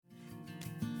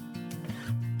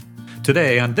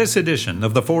Today, on this edition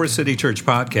of the Forest City Church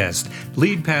podcast,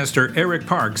 lead pastor Eric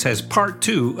Parks has part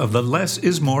 2 of the Less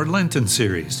is More Lenten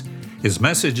series. His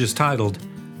message is titled,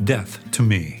 Death to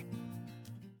Me.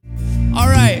 All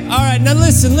right. Now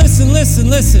listen.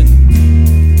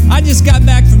 I just got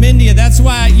back from India. That's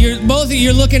why both of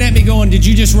you are looking at me going, did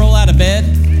you just roll out of bed?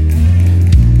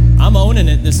 I'm owning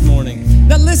it this morning.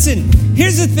 Now listen,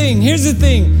 here's the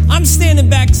thing. I'm standing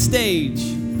backstage.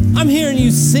 I'm hearing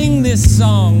you sing this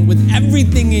song with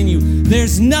everything in you.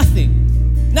 There's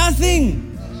nothing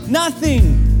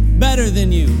better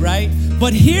than you, right?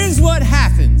 But here's what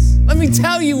happens. Let me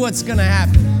tell you what's going to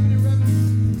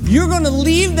happen. You're going to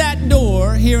leave that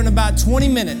door here in about 20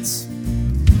 minutes,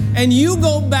 and you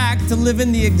go back to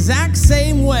living the exact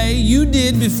same way you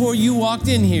did before you walked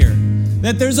in here.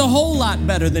 That there's a whole lot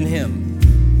better than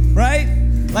him, right?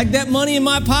 Like that money in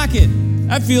my pocket.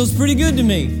 That feels pretty good to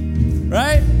me.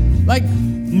 Right? Like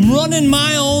running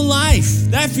my own life.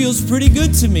 That feels pretty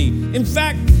good to me. In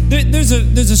fact, there's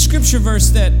a scripture verse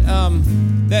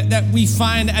that we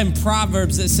find in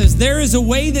Proverbs that says, there is a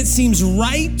way that seems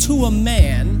right to a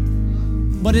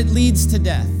man, but it leads to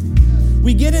death.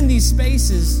 We get in these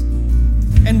spaces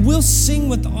and we'll sing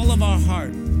with all of our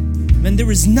heart. And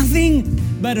there is nothing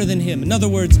better than him. In other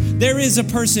words, there is a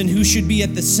person who should be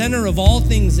at the center of all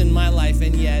things in my life,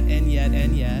 and yet.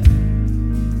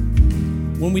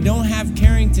 When we don't have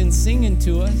Carrington singing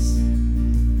to us,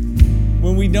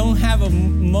 when we don't have a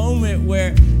moment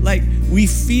where, like, we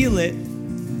feel it,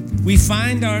 we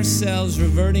find ourselves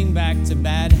reverting back to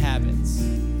bad habits.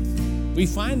 We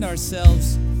find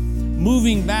ourselves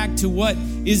moving back to what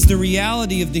is the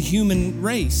reality of the human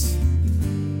race.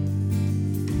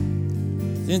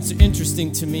 It's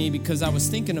interesting to me because I was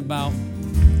thinking about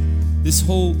this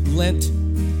whole Lent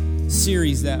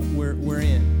series that we're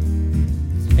in.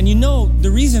 And you know,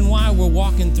 the reason why we're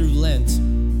walking through Lent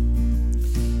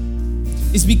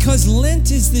is because Lent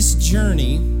is this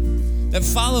journey that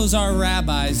follows our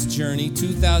rabbi's journey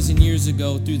 2,000 years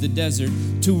ago through the desert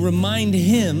to remind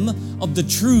him of the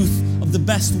truth of the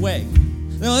best way.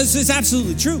 Now, this is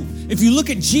absolutely true. If you look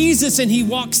at Jesus and he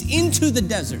walks into the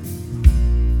desert,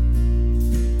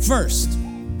 first,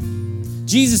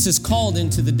 Jesus is called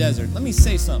into the desert. Let me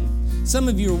say something. Some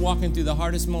of you are walking through the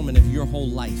hardest moment of your whole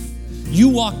life. You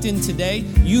walked in today,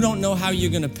 you don't know how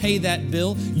you're going to pay that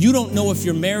bill. You don't know if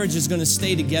your marriage is going to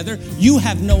stay together. You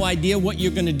have no idea what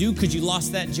you're going to do because you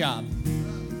lost that job.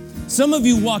 Some of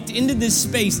you walked into this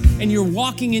space and you're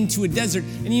walking into a desert.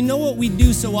 And you know what we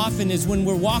do so often is when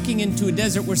we're walking into a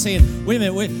desert, we're saying, wait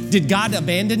a minute, did God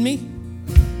abandon me?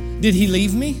 Did he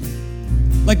leave me?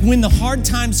 Like when the hard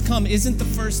times come, isn't the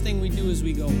first thing we do is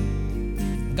we go,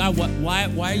 God, why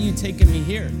are you taking me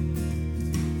here?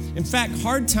 In fact,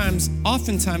 hard times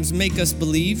oftentimes make us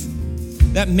believe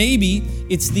that maybe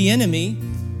it's the enemy,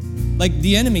 like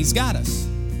the enemy's got us.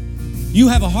 You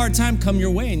have a hard time come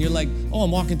your way and you're like, oh,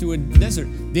 I'm walking through a desert.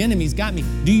 The enemy's got me.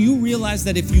 Do you realize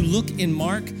that if you look in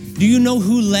Mark, do you know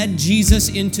who led Jesus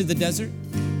into the desert?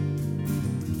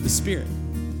 The Spirit.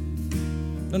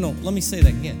 No, let me say that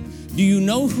again. Do you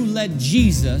know who led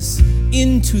Jesus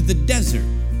into the desert?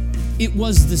 It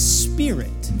was the Spirit.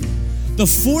 The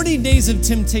 40 days of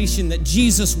temptation that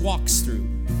Jesus walks through,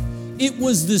 it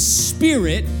was the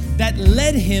Spirit that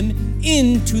led him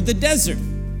into the desert.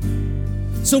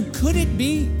 So could it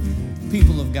be,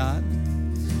 people of God,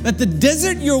 that the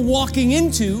desert you're walking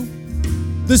into,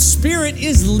 the Spirit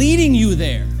is leading you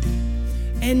there?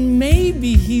 And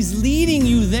maybe he's leading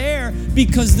you there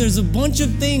because there's a bunch of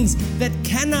things that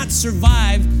cannot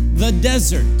survive the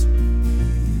desert.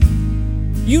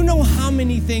 You know how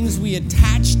many things we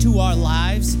attach to our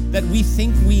lives that we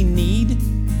think we need?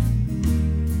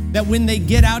 That when they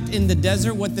get out in the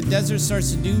desert, what the desert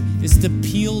starts to do is to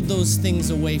peel those things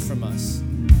away from us.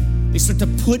 They start to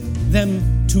put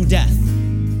them to death.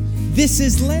 This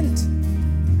is Lent.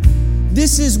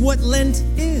 This is what Lent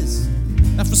is.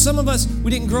 Now, for some of us, we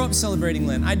didn't grow up celebrating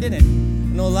Lent. I didn't.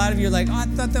 I know a lot of you are like, oh, I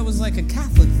thought that was like a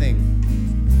Catholic thing,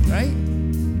 right?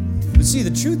 But see,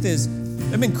 the truth is,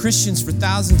 there have been Christians for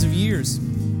thousands of years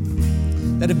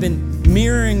that have been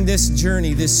mirroring this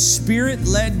journey, this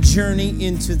Spirit-led journey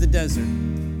into the desert.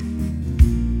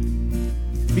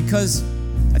 Because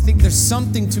I think there's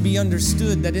something to be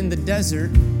understood that in the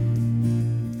desert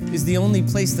is the only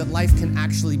place that life can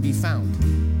actually be found.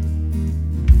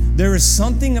 There is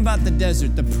something about the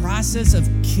desert, the process of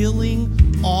killing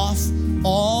off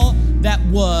all that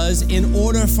was in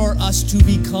order for us to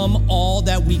become all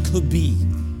that we could be.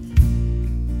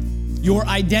 Your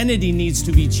identity needs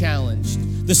to be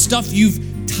challenged. The stuff you've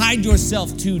tied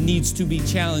yourself to needs to be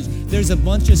challenged. There's a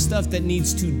bunch of stuff that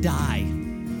needs to die.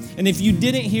 And if you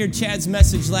didn't hear Chad's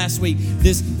message last week,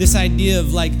 this idea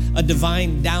of like a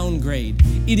divine downgrade,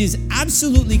 it is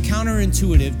absolutely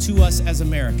counterintuitive to us as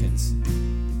Americans.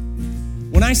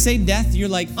 When I say death, you're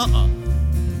like,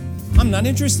 I'm not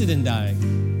interested in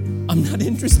dying. I'm not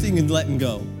interested in letting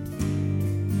go.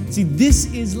 See,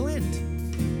 this is Lent,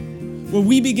 where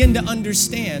we begin to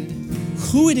understand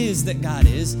who it is that God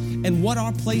is and what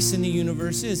our place in the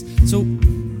universe is. So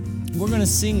we're going to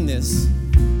sing this,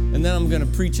 and then I'm going to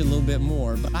preach a little bit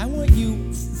more. But I want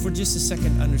you for just a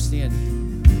second to understand,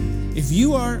 if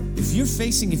you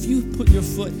put your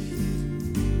foot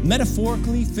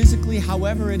metaphorically, physically,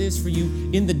 however it is for you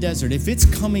in the desert, if it's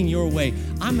coming your way,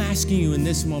 I'm asking you in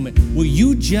this moment, will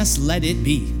you just let it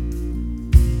be?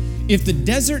 If the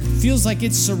desert feels like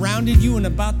it's surrounded you and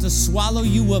about to swallow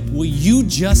you up, will you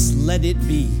just let it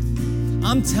be?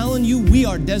 I'm telling you, we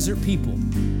are desert people.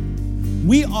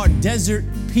 We are desert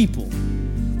people.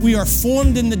 We are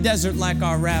formed in the desert like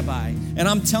our rabbi. And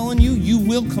I'm telling you, you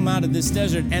will come out of this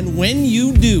desert. And when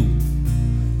you do,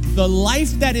 the life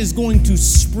that is going to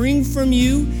spring from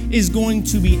you is going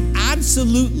to be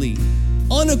absolutely,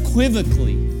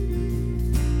 unequivocally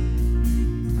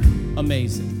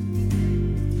amazing.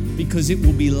 Because it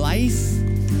will be life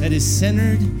that is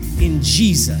centered in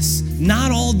Jesus,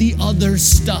 not all the other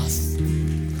stuff.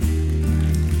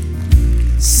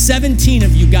 17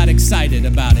 of you got excited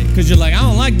about it because you're like, I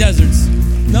don't like deserts.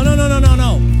 No.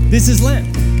 This is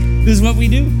Lent. This is what we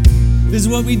do. This is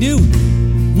what we do.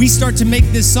 We start to make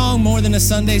this song more than a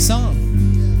Sunday song.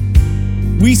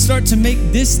 We start to make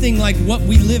this thing like what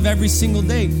we live every single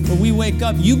day. When we wake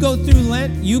up, you go through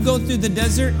Lent, you go through the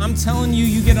desert, I'm telling you,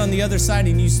 you get on the other side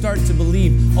and you start to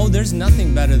believe, oh, there's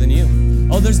nothing better than you.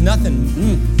 Oh, there's nothing.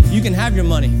 You can have your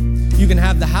money. You can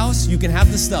have the house. You can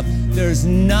have the stuff. There's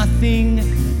nothing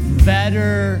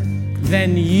better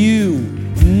than you.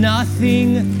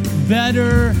 Nothing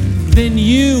better than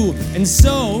you. And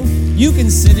so you can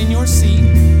sit in your seat.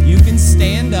 You can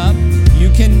stand up.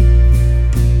 You can...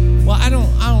 Well, I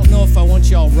don't know if I want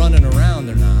y'all running around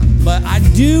or not, but I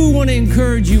do want to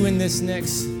encourage you in this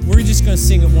next, we're just going to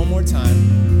sing it one more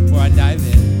time before I dive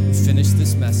in and finish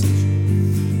this message.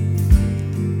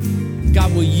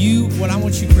 God, what I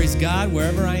want you to praise God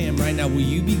wherever I am right now, will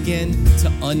you begin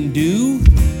to undo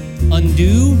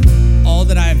all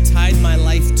that I have tied my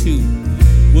life to?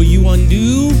 Will you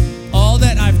undo all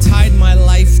that I've tied my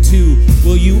life to?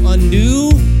 Will you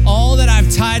undo all that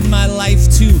I've tied my life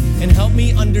to? And help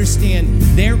me understand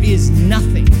there is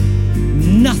nothing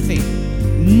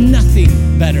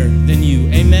better than you.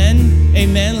 Amen?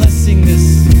 Amen. Let's sing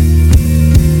this.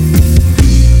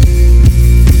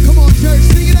 Come on, church,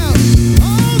 sing it out.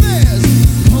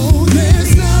 Oh,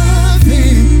 there's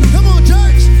nothing. Come on,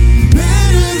 church.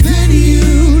 Better than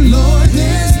you, Lord.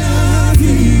 There's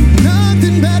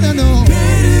nothing better, no.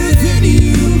 Better than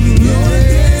you, Lord.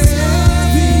 There's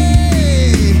nothing.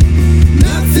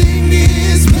 Nothing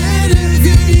is better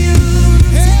than you.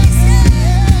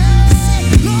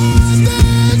 Lord,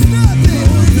 there's nothing.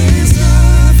 Lord, there's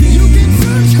nothing. You can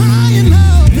search high and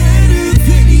low. Better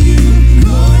than you,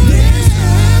 Lord. There's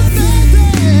nothing.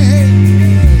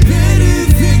 Better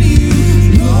than you,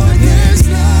 Lord. There's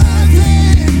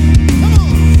nothing. Come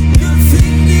on.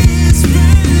 Nothing is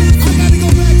better. I gotta go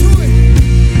back to it.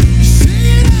 Sing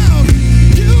it out.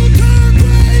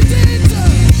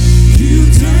 You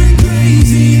turn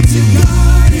crazy to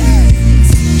gardens.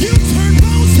 You turn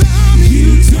bones down. You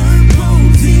turn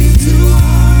bones into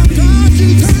armies. God, you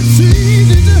turn seas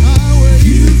into highways.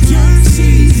 You turn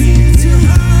seas into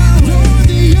highways. You're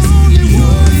the only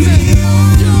one. You're the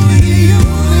only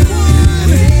one.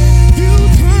 You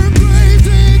turn graves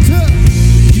into.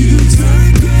 You turn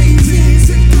graves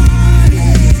into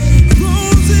gardens.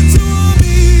 Bones into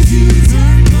armies. You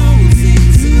turn bones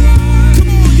into armies. Come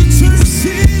on, you turn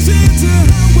seas into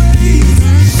highways.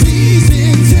 Seas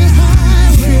into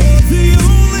highways. You're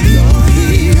the only.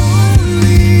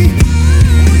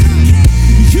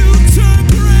 You turn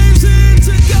graves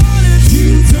into gardens. You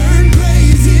turn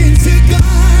graves into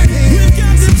gardens. We've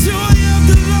got the joy of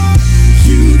the Lord.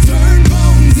 You turn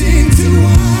bones into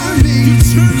armies. You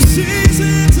turn seas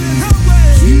into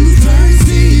highways. You turn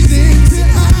seas into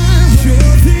highways.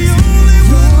 You're the only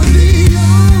one. You're the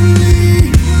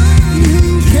only one who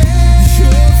cares.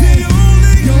 You're the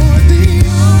only one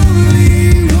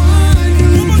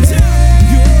who cares.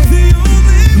 You're the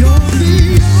only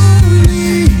one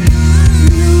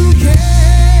who cares.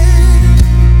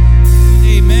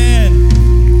 Amen.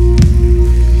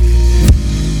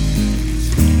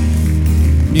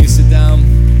 You can sit down.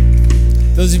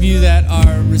 Those of you that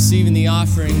are receiving the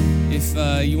offering, if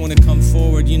you want to come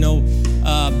forward,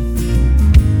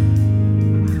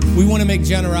 we We want to make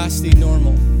generosity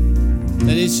normal.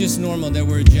 That it's just normal that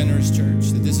we're a generous church,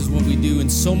 that this is what we do.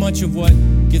 And so much of what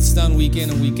gets done week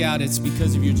in and week out, it's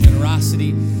because of your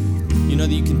generosity. You know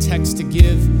that you can text to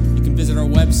give, you can visit our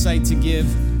website to give,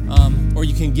 or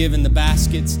you can give in the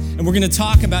baskets. And we're going to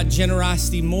talk about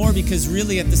generosity more because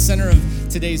really at the center of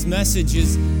today's message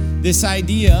is this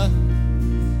idea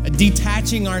of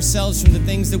detaching ourselves from the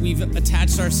things that we've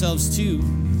attached ourselves to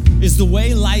is the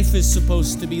way life is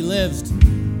supposed to be lived.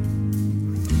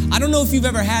 I don't know if you've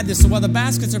ever had this, so while the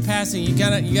baskets are passing, you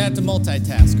got to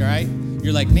multitask, all right?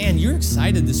 You're like, man, you're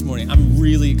excited this morning. I'm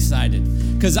really excited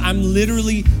because I'm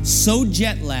literally so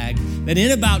jet lagged that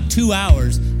in about 2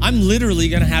 hours, I'm literally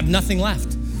going to have nothing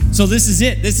left. So this is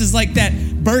it. This is like that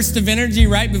burst of energy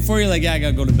right before you're like, yeah, I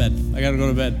got to go to bed.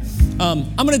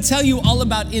 I'm going to tell you all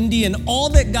about Indy and all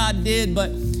that God did, but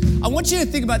I want you to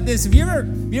think about this. Have you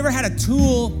ever had a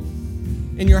tool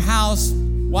in your house,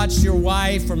 watched your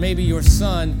wife or maybe your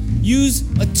son use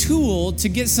a tool to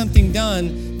get something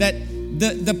done that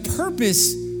the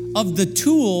purpose of the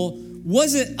tool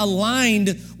wasn't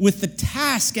aligned with the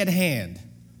task at hand?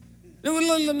 Let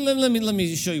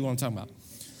me show you what I'm talking about.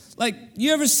 Like,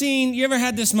 you ever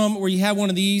had this moment where you had one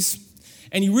of these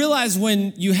and you realize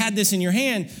when you had this in your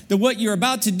hand that what you're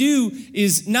about to do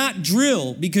is not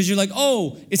drill because you're like,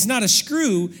 oh, it's not a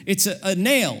screw, it's a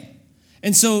nail.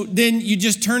 And so then you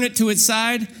just turn it to its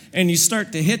side and you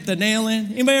start to hit the nail in.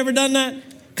 Anybody ever done that?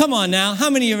 Come on now. How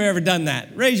many of you have ever done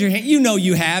that? Raise your hand. You know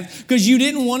you have because you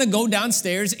didn't want to go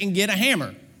downstairs and get a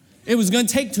hammer. It was going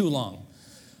to take too long.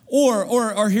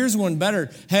 Or here's one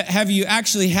better. Have you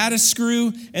actually had a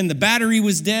screw and the battery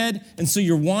was dead and so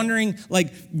you're wandering,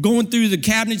 like going through the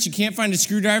cabinets, you can't find a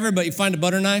screwdriver, but you find a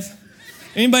butter knife?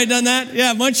 Anybody done that?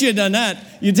 Yeah, once you had done that,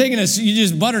 you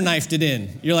just butter knifed it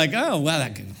in. You're like, oh, wow,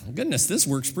 goodness, this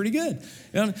works pretty good.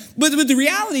 You know? But the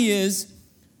reality is,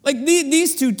 like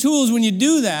these two tools, when you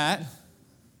do that,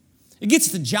 it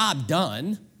gets the job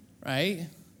done, right?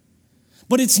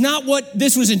 But it's not what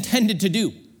this was intended to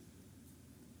do.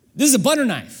 This is a butter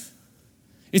knife.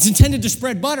 It's intended to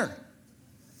spread butter.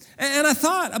 And I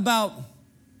thought about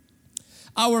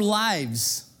our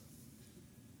lives.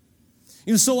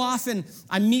 You know, so often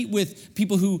I meet with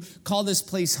people who call this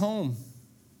place home.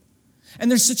 And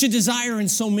there's such a desire in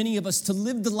so many of us to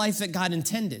live the life that God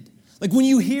intended. Like when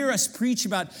you hear us preach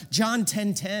about John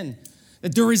 10:10,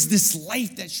 that there is this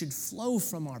life that should flow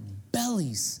from our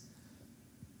bellies.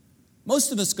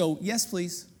 Most of us go, yes,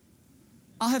 please.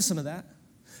 I'll have some of that.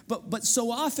 But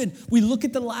so often we look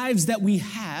at the lives that we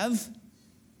have,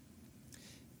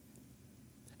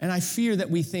 and I fear that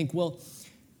we think, well,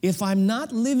 if I'm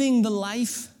not living the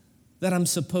life that I'm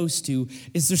supposed to,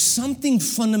 is there something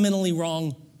fundamentally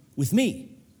wrong with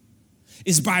me?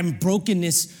 Is my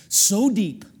brokenness so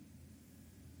deep?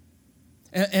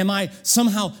 Am I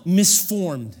somehow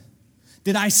misformed?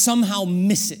 Did I somehow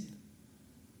miss it?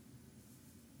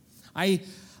 I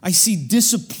see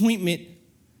disappointment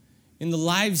in the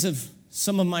lives of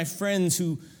some of my friends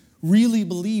who really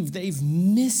believe they've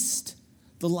missed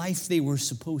the life they were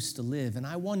supposed to live. And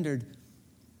I wondered,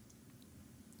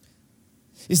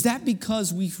 is that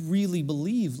because we really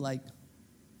believe like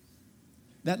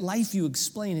that life you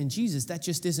explain in Jesus, that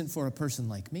just isn't for a person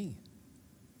like me?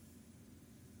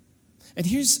 And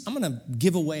I'm going to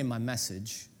give away my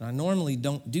message. I normally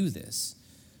don't do this,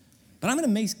 but I'm going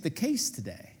to make the case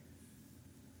today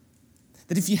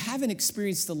that if you haven't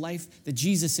experienced the life that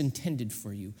Jesus intended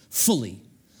for you fully,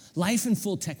 life in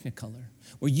full technicolor,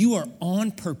 where you are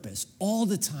on purpose all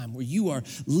the time, where you are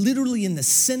literally in the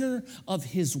center of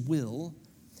his will,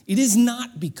 it is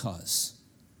not because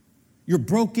you're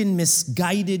broken,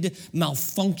 misguided,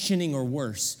 malfunctioning, or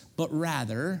worse, but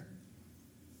rather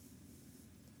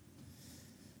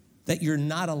that you're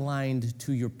not aligned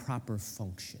to your proper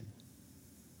function.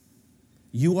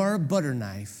 You are a butter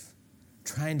knife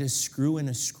trying to screw in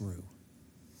a screw.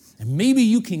 And maybe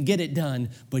you can get it done,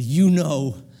 but you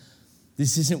know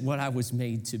this isn't what I was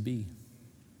made to be.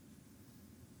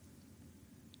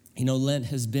 You know, Lent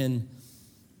has been,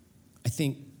 I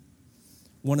think,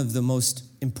 one of the most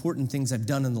important things I've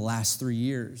done in the last 3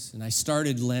 years. And I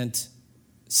started Lent,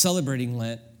 celebrating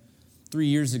Lent, 3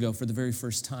 years ago for the very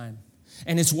first time.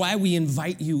 And it's why we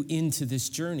invite you into this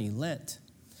journey, Lent.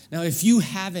 Now, if you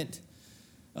haven't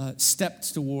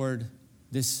stepped toward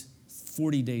this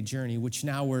 40-day journey, which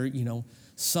now we're,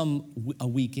 a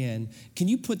week in, can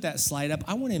you put that slide up?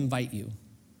 I want to invite you.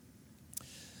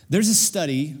 There's a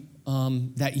study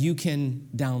that you can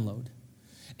download.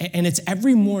 And it's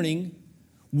every morning,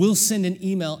 we'll send an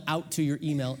email out to your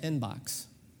email inbox.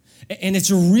 And it's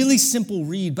a really simple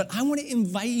read, but I want to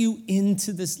invite you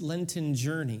into this Lenten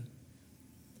journey.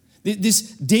 This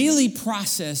daily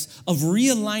process of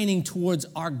realigning towards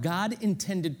our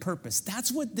God-intended purpose.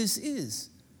 That's what this is.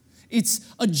 It's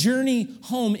a journey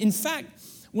home. In fact,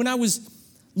 when I was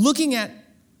looking at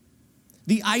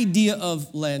the idea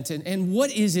of Lent, and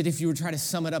what is it if you were trying to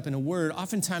sum it up in a word,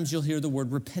 oftentimes you'll hear the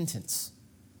word repentance.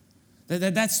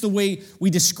 That's the way we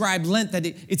describe Lent, that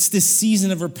it's this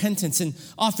season of repentance. And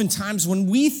oftentimes when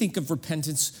we think of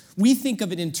repentance, we think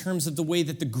of it in terms of the way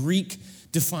that the Greek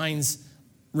defines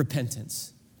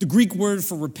repentance. The Greek word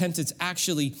for repentance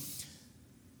actually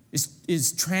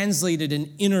is translated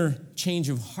an inner change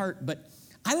of heart, but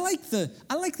I like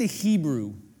the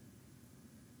Hebrew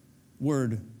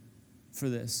word for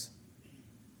this.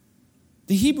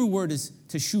 The Hebrew word is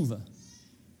teshuvah.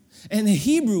 And the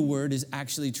Hebrew word is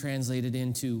actually translated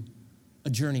into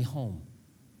a journey home.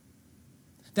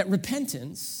 That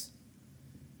repentance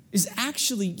is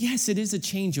actually, yes, it is a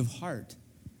change of heart,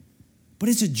 but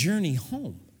it's a journey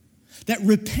home. That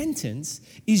repentance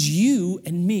is you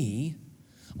and me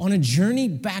on a journey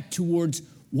back towards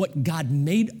what God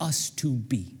made us to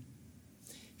be.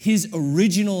 His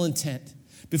original intent.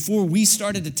 Before we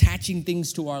started attaching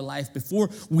things to our life, before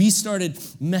we started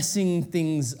messing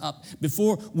things up,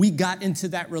 before we got into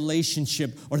that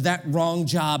relationship or that wrong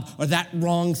job or that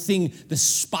wrong thing, the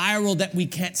spiral that we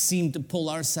can't seem to pull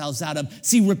ourselves out of.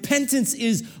 See, repentance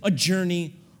is a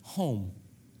journey home.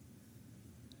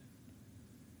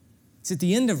 It's at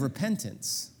the end of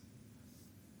repentance,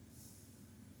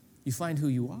 you find who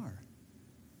you are,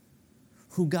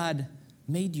 who God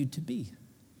made you to be.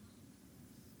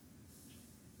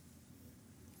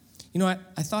 You know,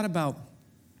 I thought about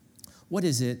what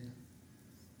is it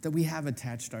that we have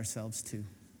attached ourselves to?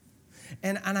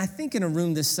 And I think in a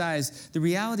room this size, the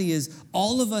reality is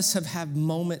all of us have had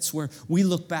moments where we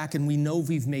look back and we know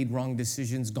we've made wrong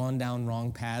decisions, gone down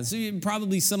wrong paths.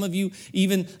 Probably some of you,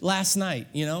 even last night,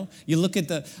 you know, you look at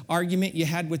the argument you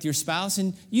had with your spouse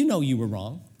and you know you were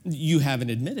wrong. You haven't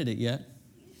admitted it yet,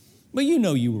 but you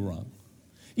know you were wrong.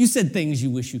 You said things you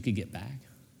wish you could get back,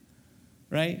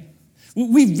 right?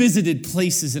 We visited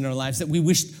places in our lives that we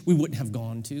wished we wouldn't have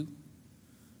gone to.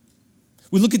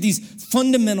 We look at these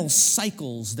fundamental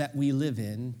cycles that we live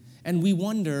in, and we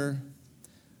wonder,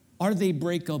 are they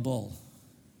breakable?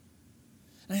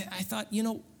 And I thought, you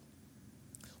know,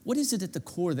 what is it at the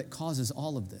core that causes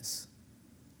all of this?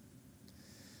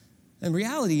 And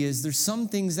reality is there's some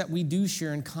things that we do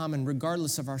share in common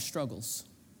regardless of our struggles.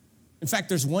 In fact,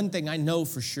 there's one thing I know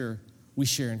for sure we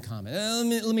share in common.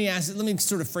 Let me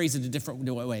sort of phrase it a different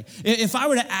way. If I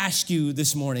were to ask you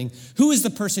this morning, who is the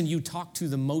person you talk to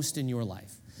the most in your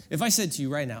life? If I said to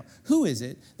you right now, who is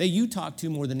it that you talk to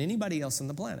more than anybody else on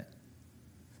the planet?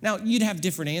 Now, you'd have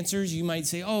different answers. You might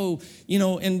say, oh, you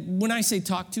know, and when I say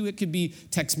talk to, it could be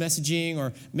text messaging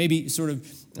or maybe sort of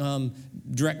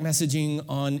direct messaging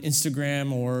on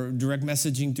Instagram or direct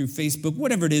messaging through Facebook,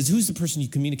 whatever it is. Who's the person you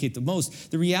communicate the most?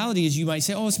 The reality is you might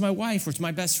say, oh, it's my wife or it's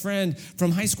my best friend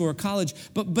from high school or college.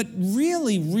 But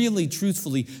really, really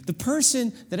truthfully, the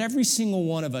person that every single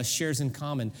one of us shares in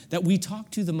common, that we talk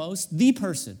to the most, the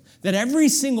person that every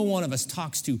single one of us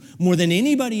talks to more than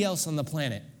anybody else on the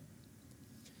planet,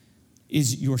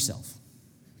 is yourself.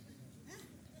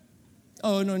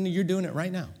 Oh, no, you're doing it right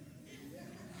now.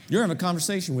 You're having a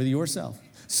conversation with yourself.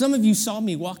 Some of you saw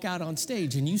me walk out on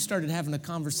stage and you started having a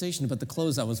conversation about the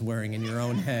clothes I was wearing in your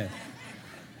own head.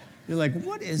 You're like,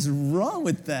 what is wrong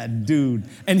with that dude?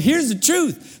 And here's the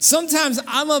truth. Sometimes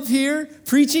I'm up here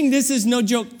preaching. This is no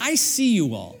joke. I see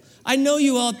you all. I know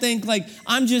you all think like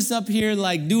I'm just up here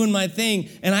like doing my thing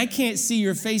and I can't see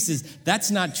your faces.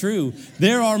 That's not true.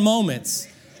 There are moments,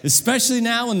 especially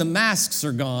now when the masks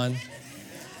are gone,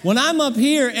 when I'm up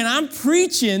here and I'm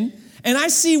preaching and I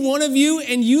see one of you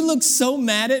and you look so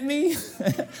mad at me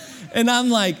and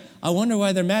I'm like, I wonder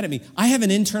why they're mad at me. I have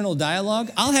an internal dialogue.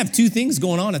 I'll have two things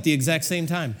going on at the exact same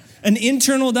time. An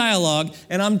internal dialogue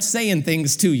and I'm saying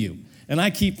things to you. And I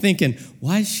keep thinking,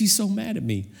 why is she so mad at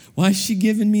me? Why is she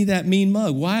giving me that mean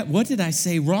mug? What did I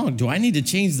say wrong? Do I need to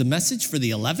change the message for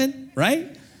the 11th,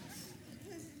 right?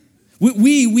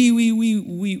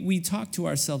 We talk to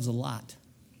ourselves a lot.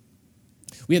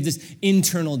 We have this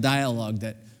internal dialogue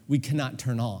that we cannot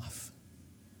turn off.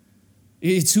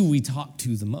 It's who we talk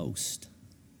to the most.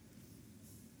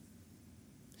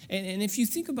 And if you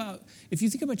think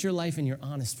about your life and you're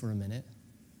honest for a minute,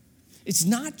 it's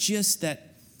not just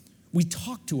that we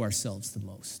talk to ourselves the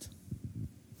most.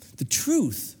 The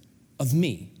truth of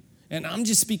me, and I'm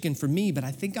just speaking for me, but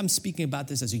I think I'm speaking about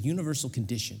this as a universal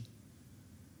condition.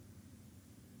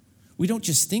 We don't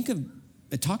just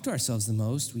talk to ourselves the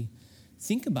most, we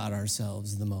think about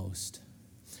ourselves the most.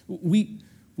 We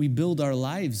we build our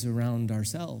lives around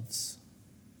ourselves.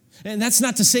 And that's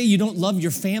not to say you don't love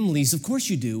your families. Of course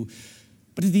you do.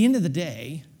 But at the end of the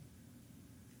day,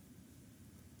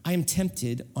 I am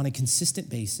tempted on a consistent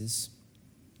basis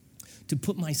to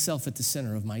put myself at the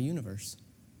center of my universe.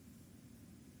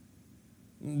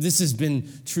 This has been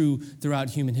true throughout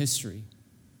human history,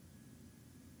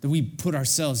 that we put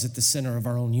ourselves at the center of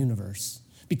our own universe.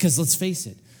 Because let's face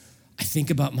it, I think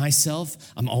about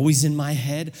myself. I'm always in my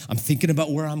head. I'm thinking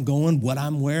about where I'm going, what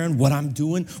I'm wearing, what I'm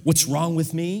doing, what's wrong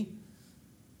with me.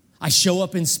 I show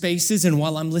up in spaces, and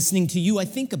while I'm listening to you, I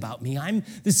think about me. I'm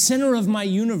the center of my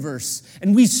universe.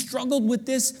 And we've struggled with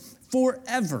this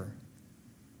forever.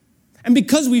 And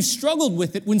because we've struggled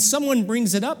with it, when someone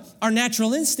brings it up, our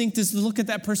natural instinct is to look at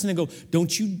that person and go,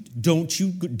 don't you do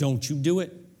it. Don't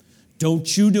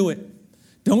you do it.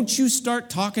 Don't you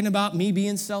start talking about me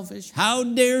being selfish. How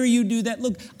dare you do that?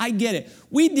 Look, I get it.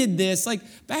 We did this like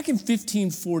back in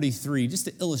 1543, just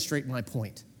to illustrate my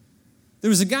point. There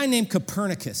was a guy named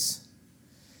Copernicus.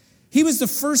 He was the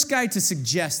first guy to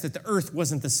suggest that the earth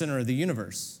wasn't the center of the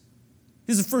universe.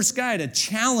 He was the first guy to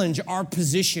challenge our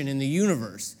position in the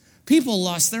universe. People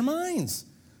lost their minds.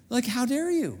 Like, how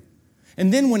dare you?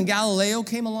 And then when Galileo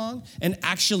came along and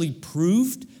actually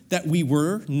proved that we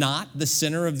were not the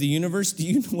center of the universe, do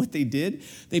you know what they did?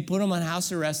 They put him on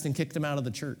house arrest and kicked him out of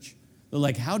the church. They're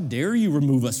like, how dare you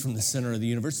remove us from the center of the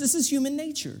universe? This is human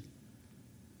nature.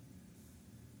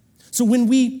 So when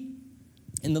we,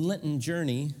 in the Lenten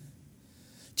journey,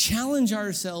 challenge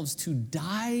ourselves to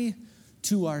die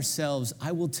to ourselves,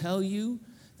 I will tell you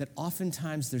that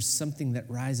oftentimes there's something that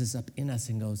rises up in us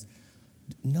and goes,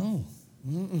 no,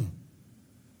 I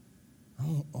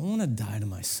don't want to die to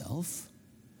myself.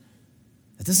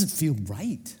 That doesn't feel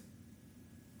right.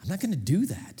 I'm not going to do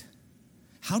that.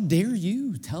 How dare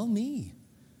you tell me?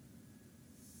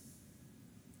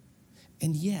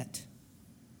 And yet,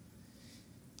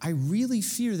 I really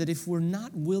fear that if we're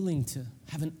not willing to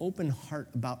have an open heart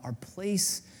about our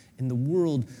place in the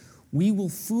world, we will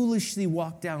foolishly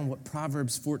walk down what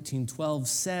Proverbs 14:12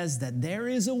 says, that there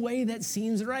is a way that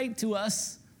seems right to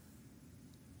us,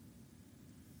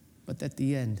 but at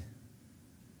the end,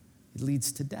 it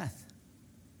leads to death.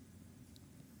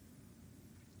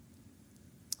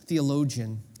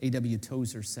 Theologian A.W.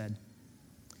 Tozer said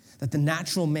that the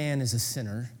natural man is a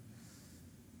sinner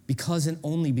because and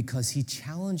only because he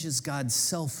challenges God's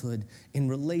selfhood in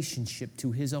relationship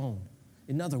to his own.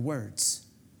 In other words,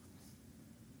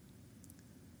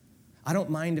 I don't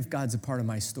mind if God's a part of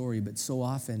my story, but so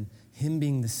often, him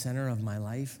being the center of my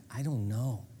life, I don't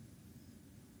know.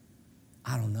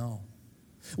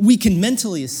 We can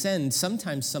mentally ascend.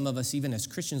 Sometimes some of us, even as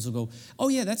Christians, will go, oh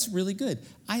yeah, that's really good.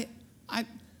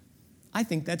 I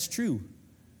think that's true.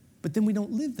 But then we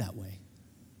don't live that way.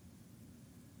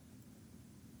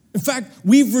 In fact,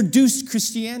 we've reduced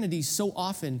Christianity so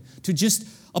often to just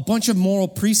a bunch of moral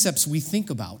precepts we think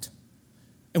about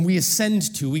and we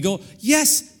ascend to. We go,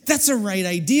 yes, that's a right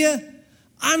idea.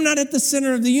 I'm not at the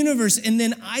center of the universe. And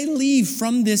then I leave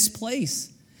from this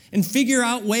place and figure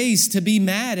out ways to be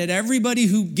mad at everybody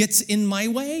who gets in my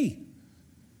way.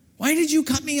 Why did you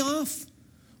cut me off?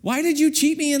 Why did you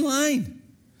cheat me in line?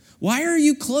 Why are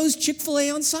you closed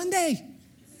Chick-fil-A on Sunday?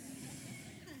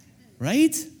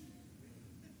 Right?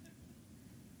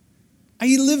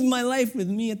 I live my life with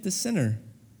me at the center.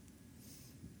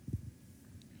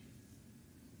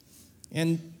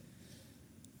 And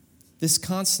this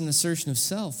constant assertion of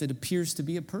self, it appears to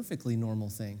be a perfectly normal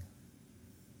thing.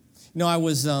 You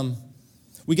know,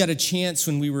 we got a chance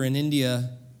when we were in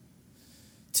India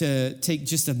to take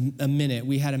just a minute.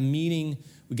 We had a meeting,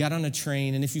 we got on a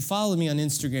train, and if you follow me on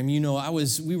Instagram, you know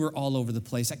we were all over the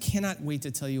place. I cannot wait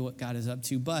to tell you what God is up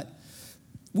to, but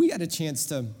we got a chance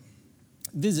to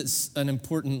visit an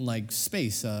important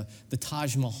space, the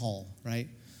Taj Mahal, right?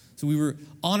 So we were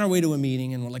on our way to a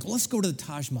meeting, and we're like, well, let's go to the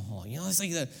Taj Mahal. You know, it's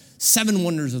like the 7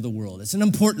 wonders of the world. It's an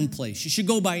important place. You should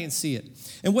go by and see it.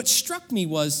 And what struck me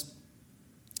was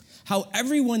how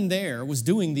everyone there was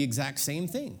doing the exact same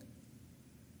thing,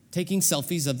 taking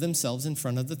selfies of themselves in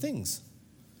front of the things,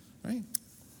 right?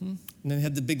 And then they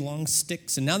had the big long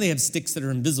sticks, and now they have sticks that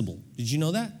are invisible. Did you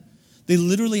know that? They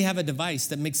literally have a device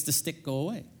that makes the stick go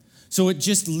away. So it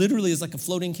just literally is like a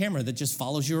floating camera that just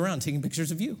follows you around, taking pictures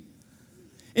of you.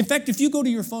 In fact, if you go to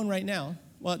your phone right now,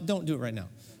 well, don't do it right now.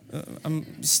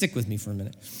 Stick with me for a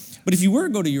minute. But if you were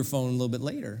to go to your phone a little bit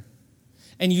later,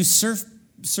 and you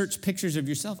search pictures of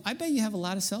yourself, I bet you have a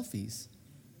lot of selfies.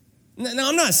 Now,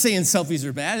 I'm not saying selfies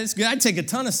are bad. It's good. I take a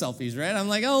ton of selfies, right? I'm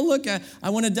like, oh, look, I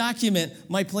want to document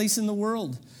my place in the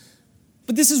world.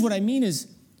 But this is what I mean is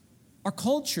our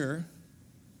culture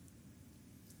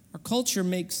Our culture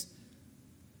makes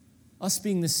us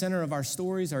being the center of our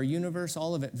stories, our universe,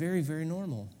 all of it, very, very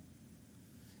normal.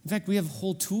 In fact, we have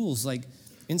whole tools like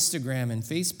Instagram and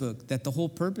Facebook that the whole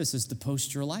purpose is to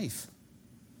post your life.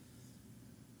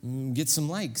 Get some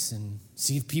likes and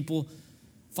see if people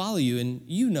follow you. And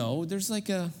there's like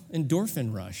a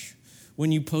endorphin rush.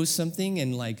 When you post something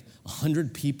and like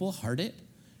 100 people heart it,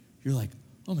 you're like,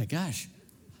 oh my gosh,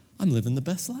 I'm living the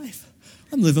best life.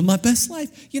 I'm living my best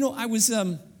life.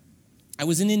 I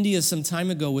was in India some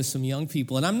time ago with some young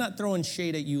people, and I'm not throwing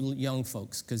shade at you young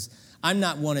folks because I'm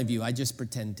not one of you. I just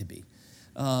pretend to be.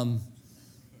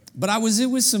 But I was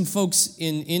with some folks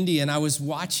in India, and I was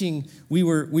watching. We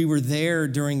were there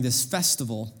during this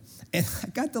festival, and I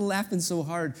got to laughing so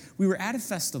hard. We were at a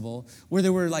festival where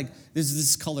there were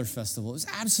this color festival. It was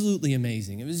absolutely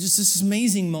amazing. It was just this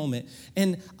amazing moment,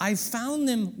 and I found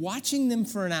them watching them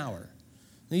for an hour.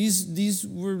 These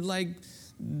were like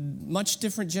much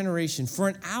different generation, for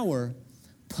an hour,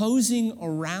 posing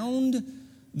around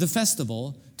the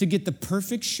festival to get the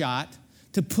perfect shot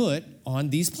to put on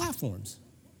these platforms.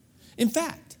 In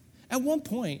fact, at one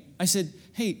point, I said,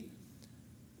 hey,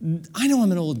 I know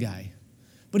I'm an old guy,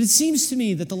 but it seems to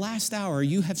me that the last hour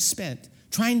you have spent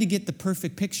trying to get the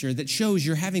perfect picture that shows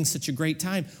you're having such a great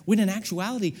time, when in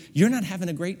actuality, you're not having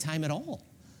a great time at all.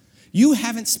 You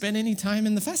haven't spent any time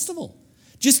in the festival.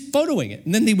 Just photoing it.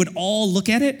 And then they would all look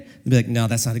at it and be like, no,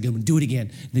 that's not a good one. Do it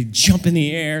again. And they'd jump in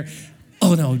the air.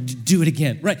 Oh, no, do it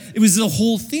again. Right. It was the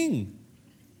whole thing.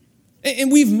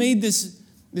 And we've made this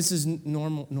is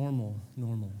normal.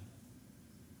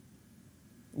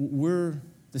 We're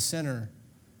the center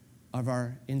of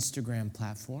our Instagram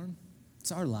platform.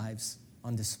 It's our lives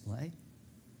on display.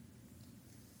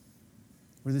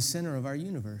 We're the center of our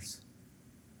universe.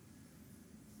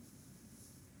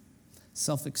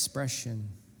 Self-expression,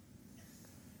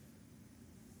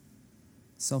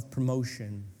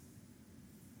 self-promotion.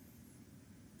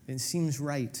 It seems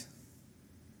right.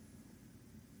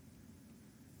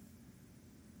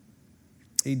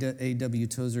 A.W.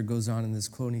 Tozer goes on in this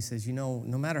quote, and he says, no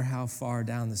matter how far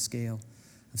down the scale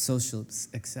of social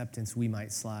acceptance we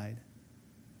might slide,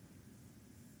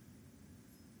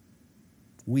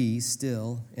 we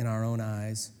still, in our own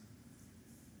eyes,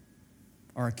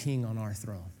 are a king on our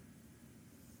throne.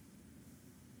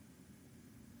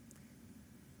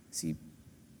 See,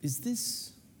 is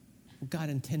this what God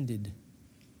intended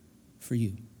for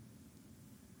you?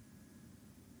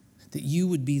 That you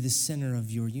would be the center of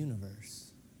your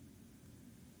universe.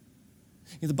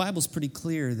 The Bible's pretty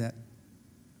clear that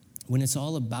when it's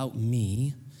all about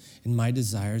me and my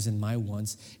desires and my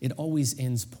wants, it always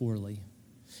ends poorly.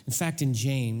 In fact, in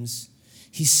James,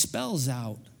 he spells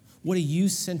out what a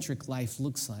you-centric life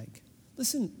looks like.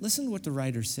 Listen to what the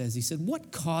writer says. He said,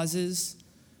 what causes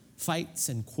fights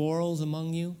and quarrels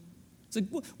among you? It's like,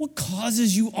 what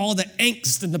causes you all the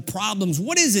angst and the problems?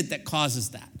 What is it that causes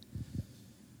that?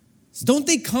 Don't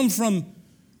they come from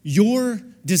your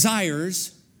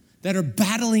desires that are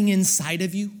battling inside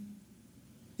of you?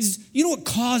 You know what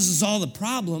causes all the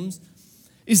problems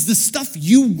is the stuff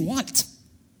you want.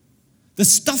 The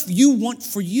stuff you want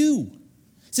for you.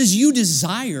 It says you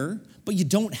desire, but you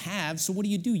don't have, so what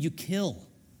do? You kill.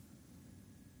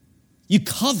 You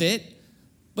covet,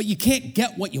 but you can't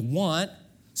get what you want,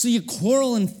 so you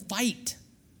quarrel and fight.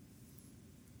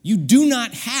 You do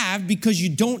not have because you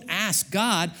don't ask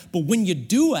God, but when you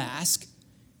do ask,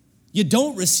 you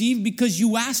don't receive because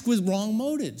you ask with wrong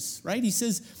motives, right? He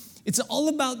says it's all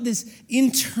about this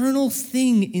internal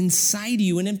thing inside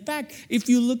you. And in fact, if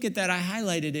you look at that, I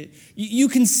highlighted it, you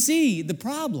can see the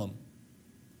problem.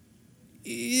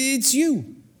 It's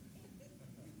you.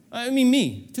 I mean,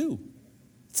 me too.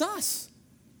 It's us.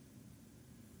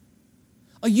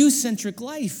 A you-centric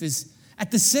life is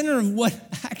at the center of what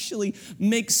actually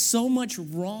makes so much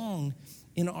wrong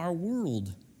in our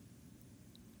world.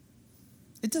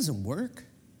 It doesn't work.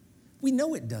 We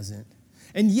know it doesn't.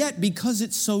 And yet, because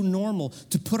it's so normal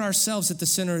to put ourselves at the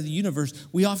center of the universe,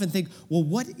 we often think, well,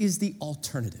 what is the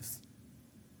alternative?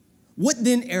 What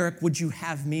then, Eric, would you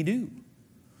have me do?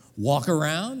 Walk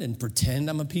around and pretend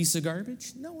I'm a piece of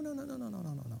garbage? No.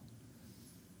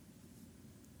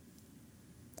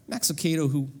 Max Lucado,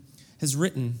 who has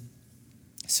written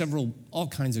all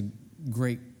kinds of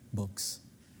great books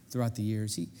throughout the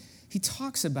years, he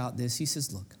talks about this. He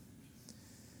says, look,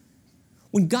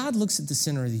 when God looks at the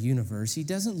center of the universe, he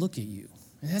doesn't look at you.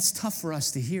 And that's tough for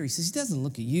us to hear. He says he doesn't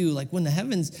look at you. Like when the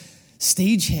heavens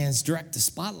stagehands direct the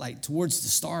spotlight towards the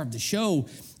star of the show,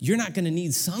 you're not going to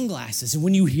need sunglasses. And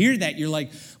when you hear that, you're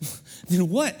like, then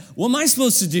what? What am I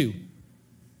supposed to do?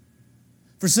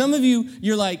 For some of you,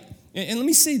 you're like, and let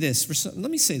me say this.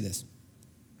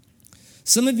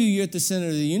 Some of you, you're at the center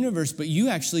of the universe, but you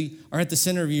actually are at the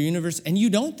center of your universe and you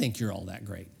don't think you're all that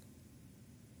great.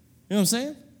 You know what I'm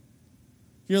saying?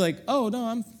 You're like, oh,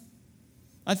 no,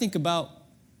 I think about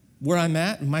where I'm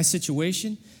at and my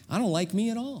situation. I don't like me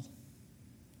at all.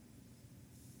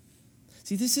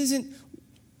 See, this isn't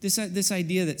this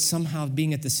idea that somehow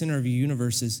being at the center of your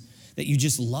universe is that you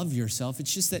just love yourself.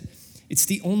 It's just that it's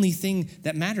the only thing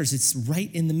that matters. It's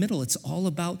right in the middle. It's all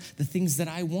about the things that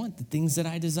I want, the things that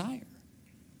I desire.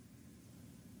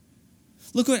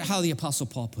 Look at how the Apostle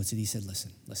Paul puts it. He said,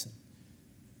 listen.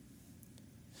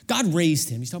 God raised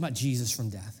him. He's talking about Jesus from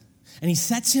death. And he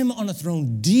sets him on a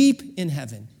throne deep in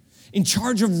heaven, in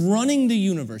charge of running the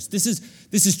universe. This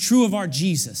is true of our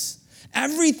Jesus.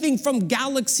 Everything from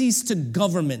galaxies to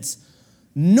governments.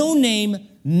 No name,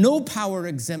 no power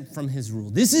exempt from his rule.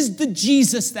 This is the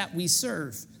Jesus that we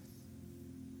serve.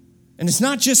 And it's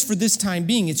not just for this time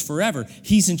being, it's forever.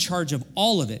 He's in charge of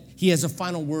all of it. He has a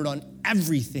final word on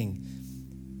everything.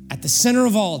 At the center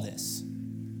of all this,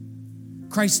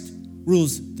 Christ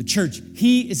rules the church.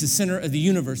 He is the center of the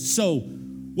universe. So,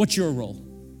 what's your role?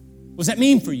 What does that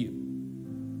mean for you?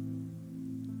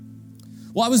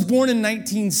 Well, I was born in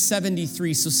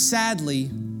 1973, so sadly,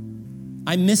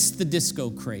 I missed the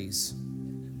disco craze.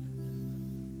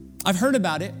 I've heard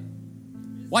about it,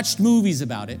 watched movies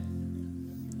about it.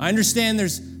 I understand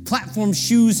there's platform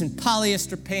shoes and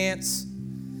polyester pants,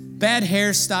 bad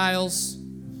hairstyles,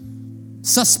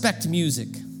 suspect music.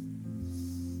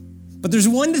 But there's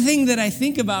one thing that I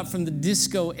think about from the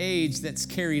disco age that's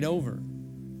carried over.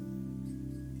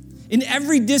 In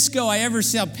every disco I ever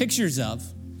saw pictures of,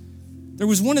 there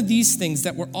was one of these things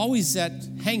that were always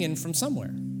hanging from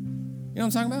somewhere. You know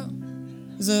what I'm talking about?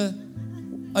 It was a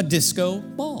disco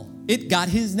ball. It got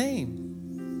his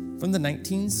name from the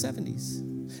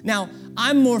 1970s. Now,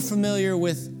 I'm more familiar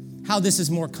with how this is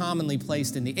more commonly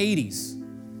placed in the 80s,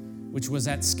 which was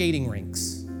at skating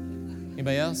rinks.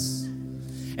 Anybody else?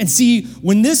 And see,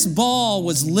 when this ball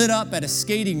was lit up at a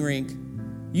skating rink,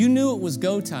 you knew it was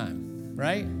go time,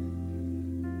 right?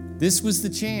 This was the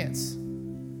chance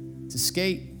to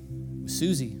skate with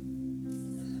Susie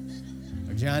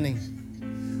or Johnny.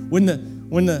 When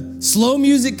the slow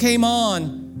music came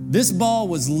on, this ball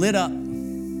was lit up.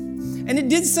 And it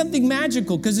did something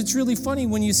magical, because it's really funny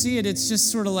when you see it. It's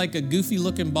just sort of like a goofy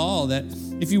looking ball that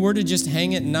if you were to just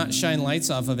hang it and not shine lights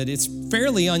off of it, it's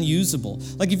fairly unusable.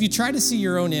 Like if you try to see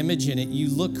your own image in it, you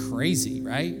look crazy,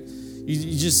 right?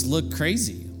 You just look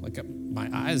crazy. Like my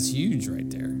eye's huge right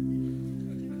there.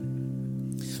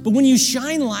 But when you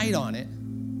shine light on it,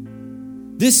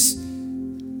 this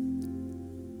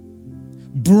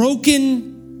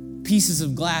broken pieces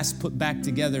of glass put back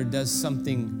together does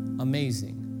something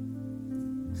amazing.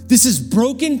 This is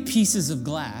broken pieces of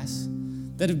glass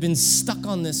that have been stuck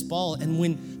on this ball, and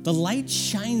when the light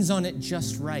shines on it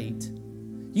just right,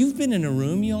 you've been in a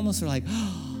room, you almost are like,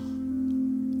 oh,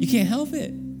 you can't help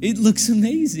it. It looks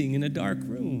amazing in a dark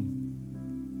room.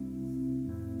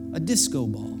 A disco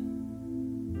ball.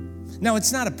 Now,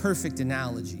 it's not a perfect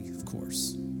analogy, of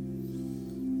course.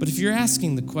 But if you're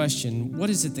asking the question, what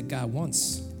is it that God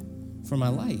wants for my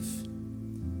life?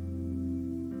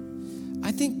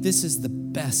 I think this is the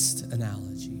best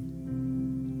analogy.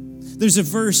 There's a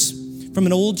verse from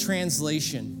an old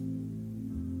translation,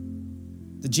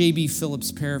 the J.B.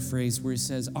 Phillips paraphrase, where he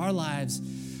says, our lives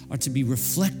are to be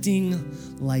reflecting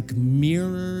like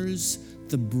mirrors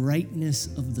the brightness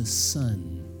of the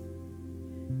sun.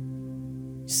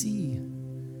 See,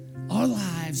 our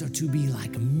lives are to be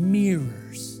like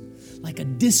mirrors, like a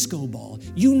disco ball.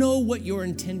 You know what your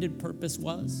intended purpose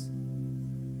was?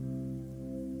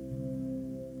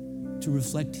 To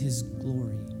reflect his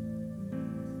glory.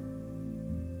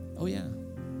 Oh yeah.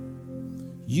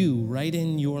 You, right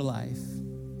in your life,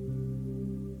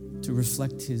 to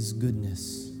reflect his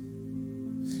goodness.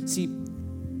 See,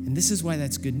 and this is why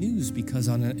that's good news, because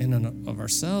of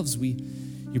ourselves,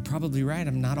 you're probably right,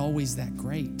 I'm not always that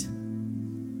great.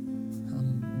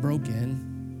 I'm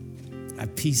broken. I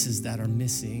have pieces that are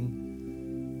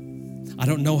missing. I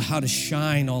don't know how to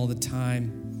shine all the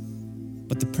time,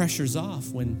 but the pressure's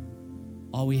off when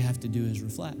all we have to do is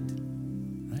reflect,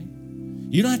 right?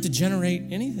 You don't have to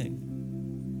generate anything.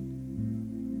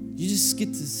 You just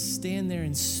get to stand there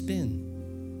and spin.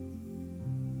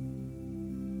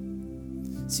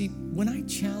 See, when I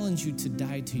challenge you to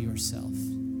die to yourself,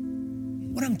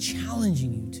 what I'm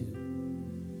challenging you to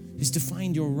is to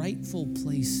find your rightful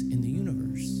place in the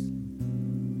universe.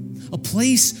 A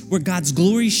place where God's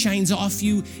glory shines off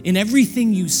you in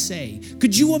everything you say.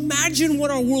 Could you imagine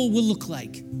what our world will look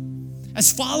like as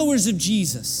followers of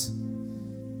Jesus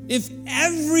if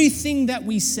everything that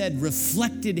we said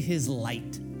reflected his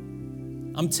light,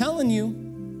 I'm telling you,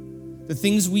 the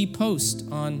things we post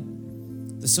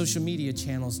on the social media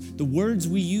channels, the words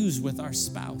we use with our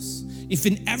spouse, if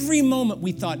in every moment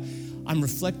we thought, I'm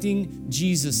reflecting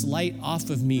Jesus' light off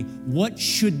of me, what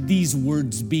should these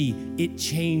words be? It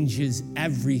changes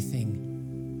everything.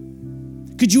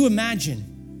 Could you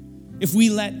imagine if we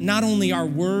let not only our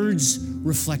words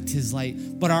reflect his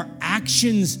light, but our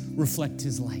actions reflect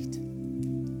his light?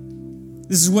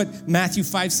 This is what Matthew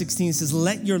 5:16 says,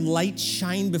 let your light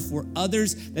shine before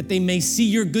others that they may see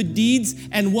your good deeds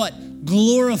and what?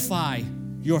 Glorify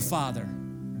your Father.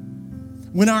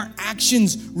 When our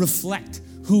actions reflect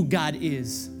who God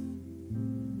is,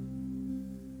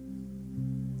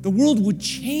 the world would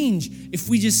change if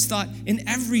we just thought in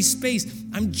every space,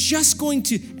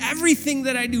 everything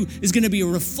that I do is going to be a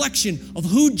reflection of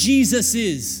who Jesus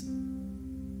is.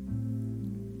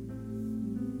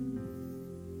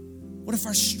 What if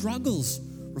our struggles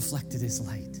reflected his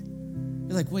light?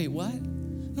 You're like, wait, what?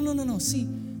 No. See,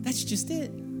 that's just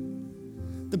it.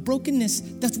 The brokenness,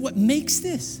 that's what makes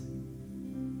this.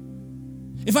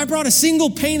 If I brought a single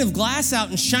pane of glass out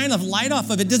and shine a light off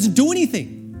of it, it doesn't do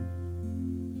anything.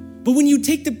 But when you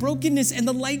take the brokenness and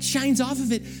the light shines off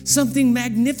of it, something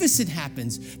magnificent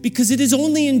happens, because it is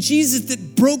only in Jesus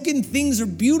that broken things are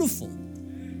beautiful.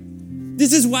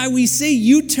 This is why we say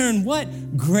you turn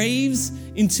what? Graves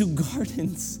into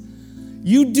gardens.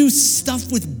 You do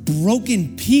stuff with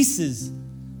broken pieces.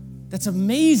 That's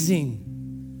amazing.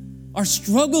 Our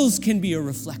struggles can be a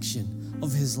reflection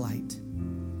of his light.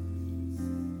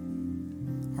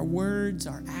 Our words,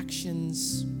 our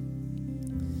actions.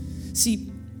 See,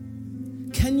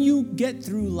 can you get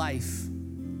through life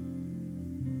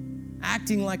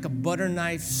acting like a butter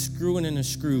knife screwing in a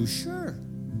screw? Sure.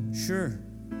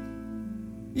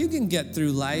 You can get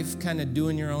through life kind of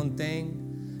doing your own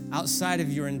thing outside of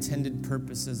your intended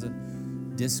purpose as a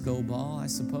disco ball, I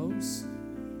suppose.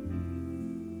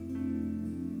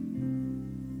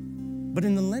 But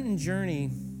in the Lenten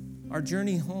journey, our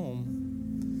journey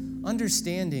home,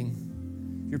 understanding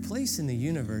your place in the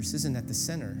universe isn't at the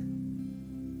center.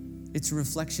 It's a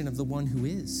reflection of the one who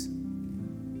is.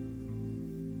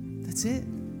 That's it.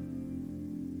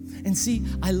 And see,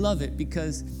 I love it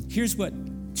because here's what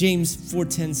James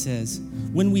 4:10 says.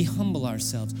 When we humble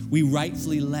ourselves, we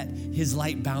rightfully let his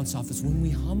light bounce off us. When we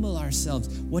humble ourselves,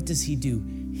 what does he do?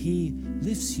 He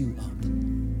lifts you up.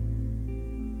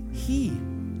 He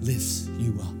lifts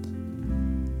you up.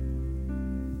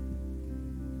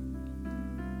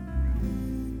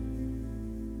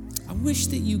 I wish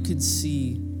that you could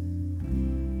see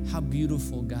how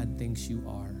beautiful God thinks you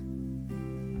are.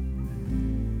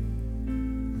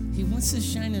 He wants to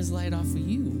shine his light off of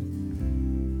you.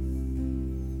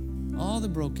 All the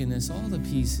brokenness, all the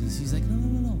pieces. He's like,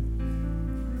 no.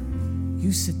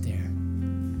 You sit there.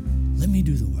 Let me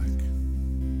do the work.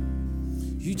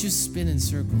 You just spin in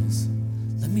circles.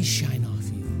 Let me shine off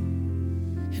you.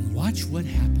 And watch what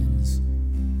happens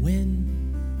when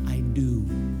I do.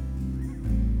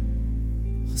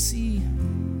 See,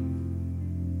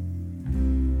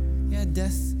 yeah,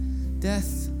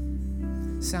 death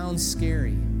sounds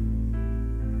scary.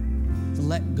 To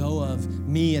let go of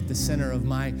me at the center of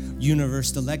my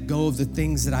universe, to let go of the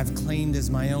things that I've claimed as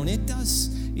my own. It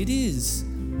is.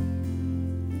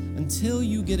 Until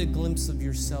you get a glimpse of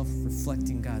yourself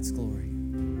reflecting God's glory.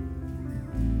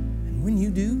 And when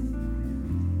you do,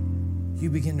 you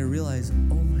begin to realize,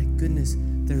 oh my goodness,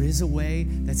 there is a way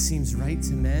that seems right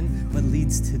to men, but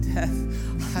leads to death.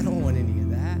 I don't want any of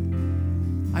that.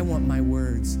 I want my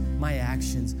words, my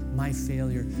actions, my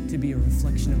failure to be a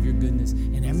reflection of your goodness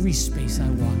in every space I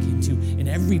walk into, in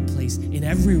every place, in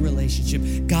every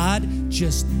relationship. God,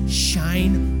 just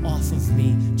shine off of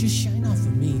me. Just shine off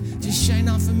of me. Just shine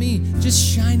off of me. Just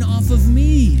shine off of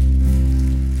me.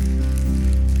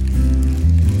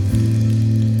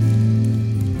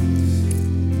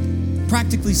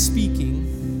 Practically speaking,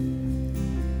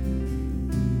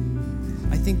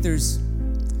 I think there's,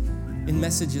 in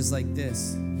messages like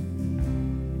this,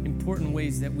 important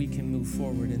ways that we can move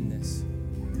forward in this.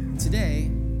 And today,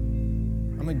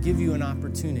 I'm going to give you an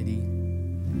opportunity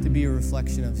to be a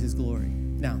reflection of his glory.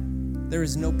 Now, there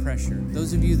is no pressure.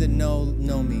 Those of you that know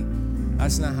me,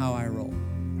 that's not how I roll.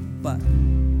 But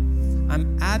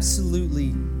I'm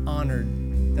absolutely honored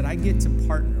that we get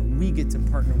to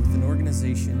partner with an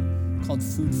organization called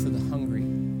Food for the Hungry.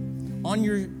 On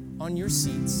your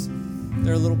seats,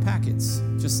 there are little packets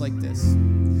just like this.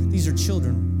 These are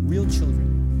children, real children,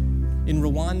 in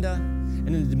Rwanda and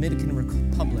in the Dominican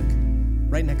Republic,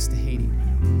 right next to Haiti.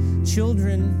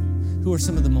 Children who are in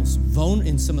some of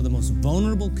the most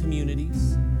vulnerable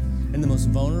communities and the most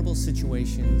vulnerable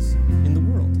situations in the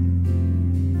world.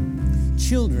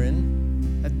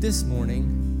 Children, that this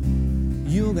morning,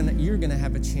 you're gonna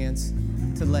have a chance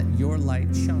to let your light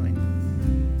shine.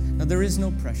 Now, there is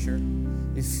no pressure.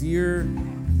 If you're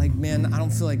like, man, I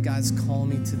don't feel like God's calling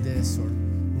me to this, or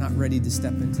not ready to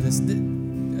step into this,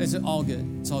 it's all good.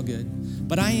 It's all good.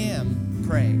 But I am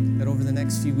praying that over the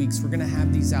next few weeks, we're going to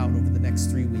have these out over the next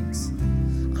 3 weeks.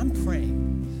 I'm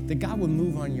praying that God would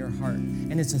move on your heart.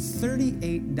 And it's a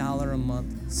 $38 a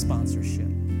month sponsorship.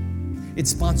 It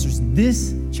sponsors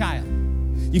this child.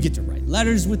 You get to write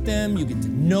letters with them. You get to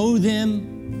know them.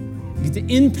 You get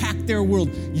to impact their world.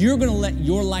 You're going to let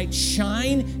your light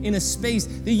shine in a space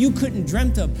that you couldn't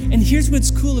dreamt of. And here's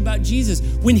what's cool about Jesus.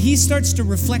 When he starts to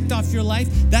reflect off your life,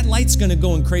 that light's going to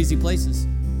go in crazy places.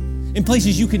 In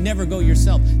places you could never go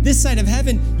yourself. This side of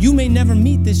heaven, you may never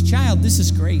meet this child. This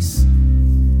is Grace.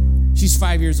 She's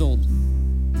 5 years old.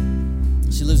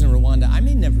 She lives in Rwanda. I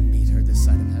may never meet her this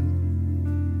side of heaven.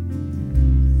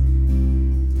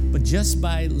 But just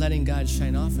by letting God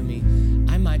shine off of me,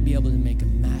 I might be able to make a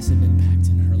massive impact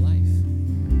in her life.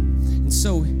 And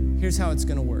so here's how it's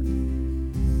going to work.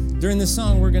 During the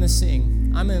song we're going to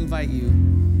sing, I'm going to invite you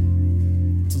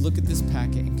to look at this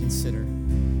packet and consider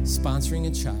sponsoring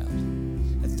a child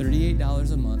at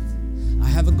 $38 a month. I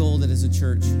have a goal that as a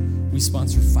church, we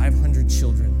sponsor 500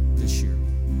 children this year.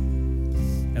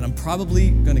 And I'm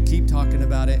probably going to keep talking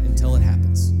about it until it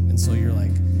happens. And so you're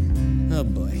like, oh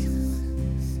boy,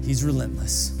 he's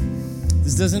relentless.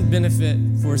 This doesn't benefit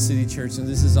Forest City Church, and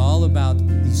this is all about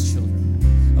these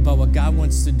children, about what God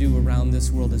wants to do around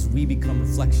this world as we become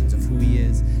reflections of who he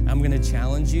is. I'm going to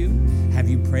challenge you, have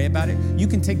you pray about it. You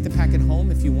can take the packet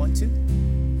home if you want to,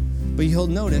 but you'll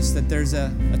notice that there's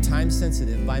a time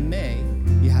sensitive. By May,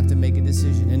 you have to make a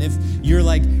decision. And if you're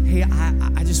like, hey,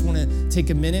 I just want to take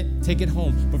a minute, take it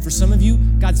home. But for some of you,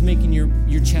 God's making your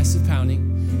chest is pounding.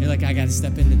 You're like, I got to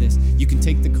step into this. You can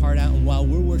take the card out, and while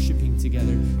we're worshiping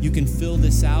together, you can fill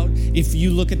this out. If you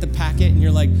look at the packet and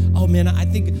you're like, oh man, I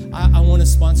think I want to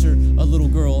sponsor a little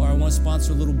girl, or I want to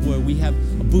sponsor a little boy, we have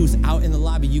a booth out in the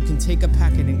lobby. You can take a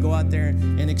packet and go out there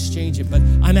and exchange it. But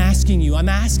I'm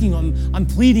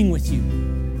pleading with you.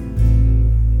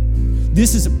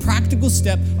 This is a practical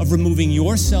step of removing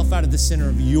yourself out of the center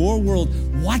of your world.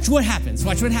 Watch what happens.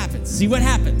 Watch what happens. See what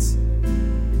happens.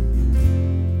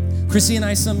 Chrissy and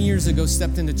I, some years ago,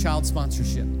 stepped into child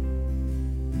sponsorship.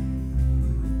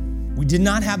 We did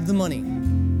not have the money.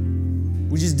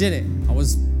 We just did it. I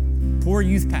was a poor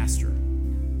youth pastor.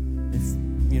 If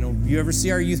you ever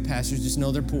see our youth pastors, just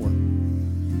know they're poor.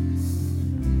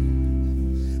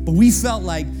 But we felt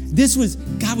like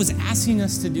God was asking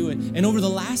us to do it. And over the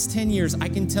last 10 years, I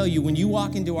can tell you, when you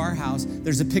walk into our house,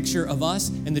 there's a picture of us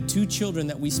and the 2 children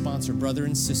that we sponsor, brother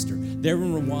and sister. They're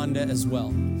in Rwanda as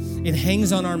well. It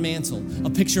hangs on our mantle, a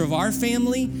picture of our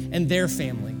family and their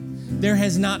family. There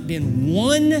has not been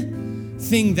one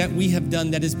thing that we have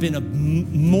done that has been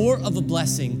more of a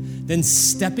blessing than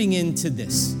stepping into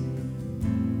this.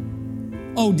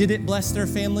 Oh, did it bless their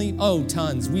family? Oh,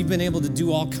 tons. We've been able to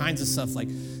do all kinds of stuff, like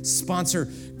sponsor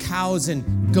cows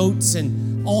and goats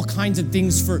and all kinds of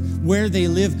things for where they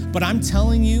live. But I'm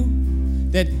telling you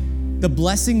that the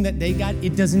blessing that they got,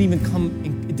 it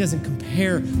doesn't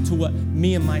compare to what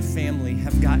me and my family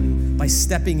have gotten by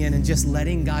stepping in and just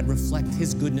letting God reflect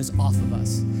his goodness off of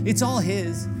us. It's all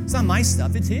his. It's not my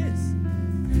stuff, it's his.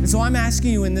 And so I'm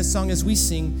asking you in this song as we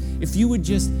sing, if you would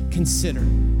just consider.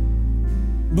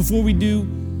 Before we do,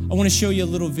 I want to show you a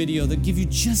little video that give you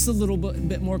just a little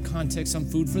bit more context on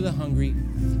Food for the Hungry.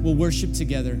 We'll worship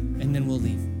together, and then we'll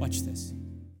leave. Watch this.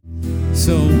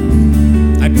 So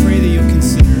I pray that you'll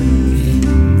consider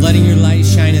letting your light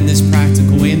shine in this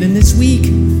practical way. And then this week,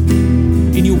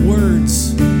 in your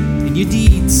words, in your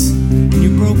deeds, in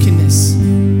your brokenness,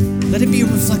 let it be a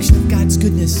reflection of God's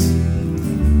goodness.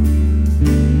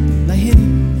 Let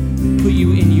him put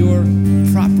you in your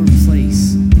proper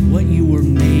place, what you were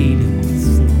made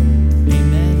for.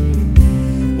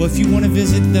 Amen. Well, if you want to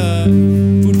visit the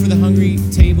Food for the Hungry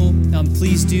table,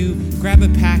 please do. Grab a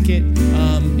packet.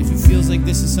 If it feels like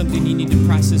this is something you need to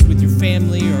process with your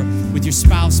family or with your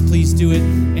spouse, please do it.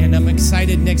 And I'm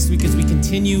excited next week as we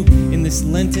continue in this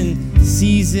Lenten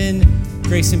season.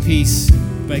 Grace and peace.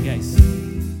 Bye, guys.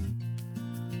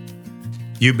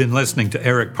 You've been listening to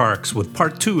Eric Parks with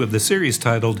part 2 of the series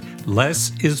titled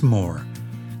Less is More.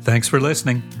 Thanks for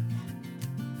listening.